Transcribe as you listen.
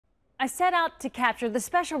I set out to capture the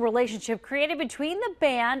special relationship created between the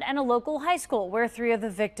band and a local high school where 3 of the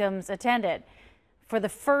victims attended. For the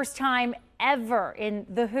first time ever in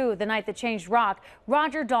The Who, The Night That Changed Rock,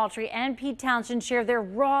 Roger Daltrey and Pete Townshend shared their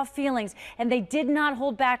raw feelings, and they did not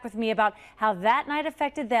hold back with me about how that night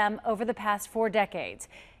affected them over the past 4 decades.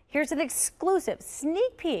 Here's an exclusive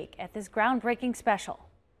sneak peek at this groundbreaking special.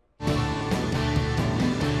 You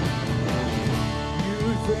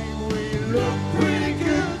think we look pretty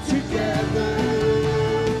good together.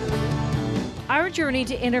 Our journey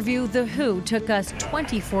to interview The Who took us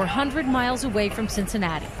 2,400 miles away from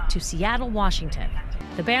Cincinnati to Seattle, Washington.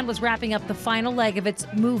 The band was wrapping up the final leg of its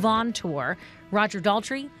Move On tour. Roger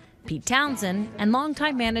Daltrey, Pete Townshend, and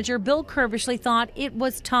longtime manager Bill Curbishley thought it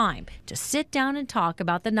was time to sit down and talk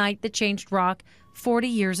about the night that changed rock 40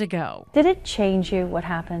 years ago. Did it change you, what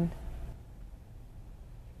happened?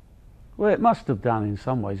 Well, it must have done in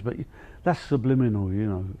some ways, but that's subliminal, you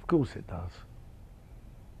know. Of course it does.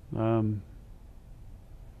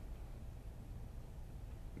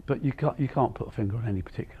 But you can't put a finger on any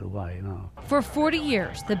particular way, you know. For 40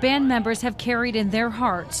 years, the band members have carried in their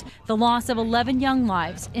hearts the loss of 11 young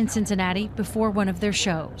lives in Cincinnati before one of their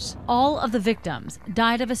shows. All of the victims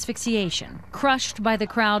died of asphyxiation, crushed by the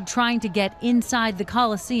crowd trying to get inside the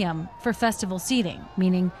Coliseum for festival seating,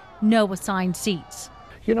 meaning no assigned seats.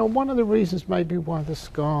 You know, one of the reasons maybe why the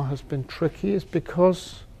scar has been tricky is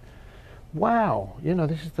because, wow, you know,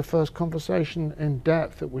 this is the first conversation in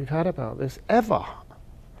depth that we've had about this ever.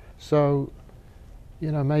 So,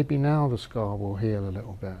 you know, maybe now the scar will heal a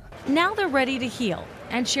little bit. Now they're ready to heal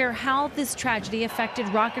and share how this tragedy affected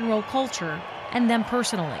rock and roll culture and them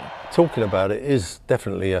personally. Talking about it is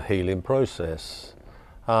definitely a healing process.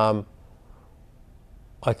 I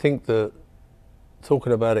think that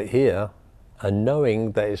talking about it here and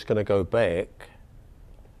knowing that it's going to go back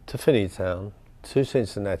to Finneytown, to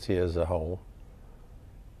Cincinnati as a whole,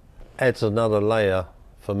 adds another layer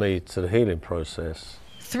for me to the healing process.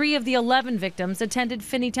 3 of the 11 victims attended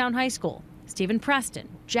Finneytown High School. Stephen Preston,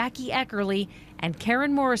 Jackie Eckerly, and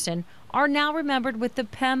Karen Morrison are now remembered with the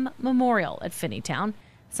PEM Memorial at Finneytown,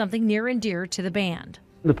 something near and dear to the band.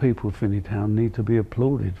 The people of Finneytown need to be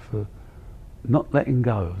applauded for not letting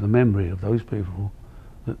go of the memory of those people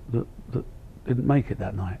that didn't make it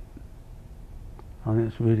that night. I think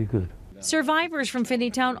it's really good. Survivors from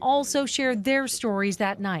Finneytown also shared their stories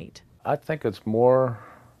that night. I think it's more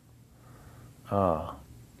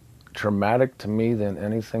traumatic to me than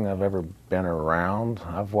anything I've ever been around.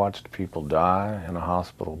 I've watched people die in a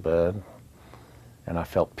hospital bed, and I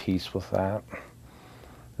felt peace with that.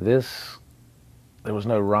 There was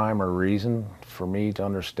no rhyme or reason for me to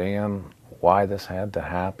understand why this had to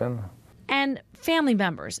happen. And family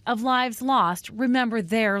members of lives lost remember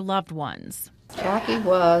their loved ones. Jackie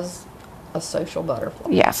was a social butterfly.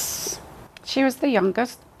 Yes. She was the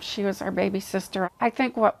youngest. She was our baby sister. I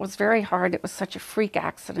think what was very hard, it was such a freak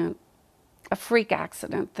accident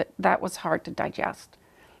that was hard to digest.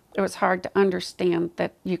 It was hard to understand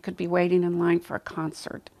that you could be waiting in line for a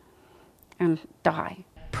concert and die.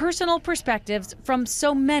 Personal perspectives from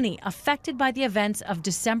so many affected by the events of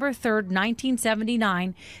December 3rd,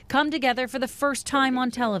 1979 come together for the first time on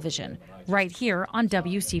television, right here on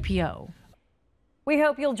WCPO. We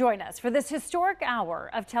hope you'll join us for this historic hour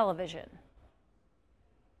of television.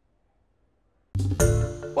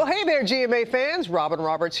 Well, hey there, GMA fans. Robin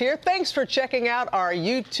Roberts here. Thanks for checking out our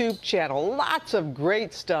YouTube channel. Lots of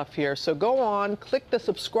great stuff here. So go on, click the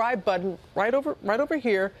subscribe button right over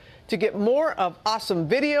here to get more of awesome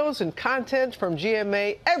videos and content from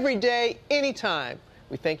GMA every day, anytime.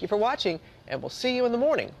 We thank you for watching, and we'll see you in the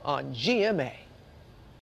morning on GMA.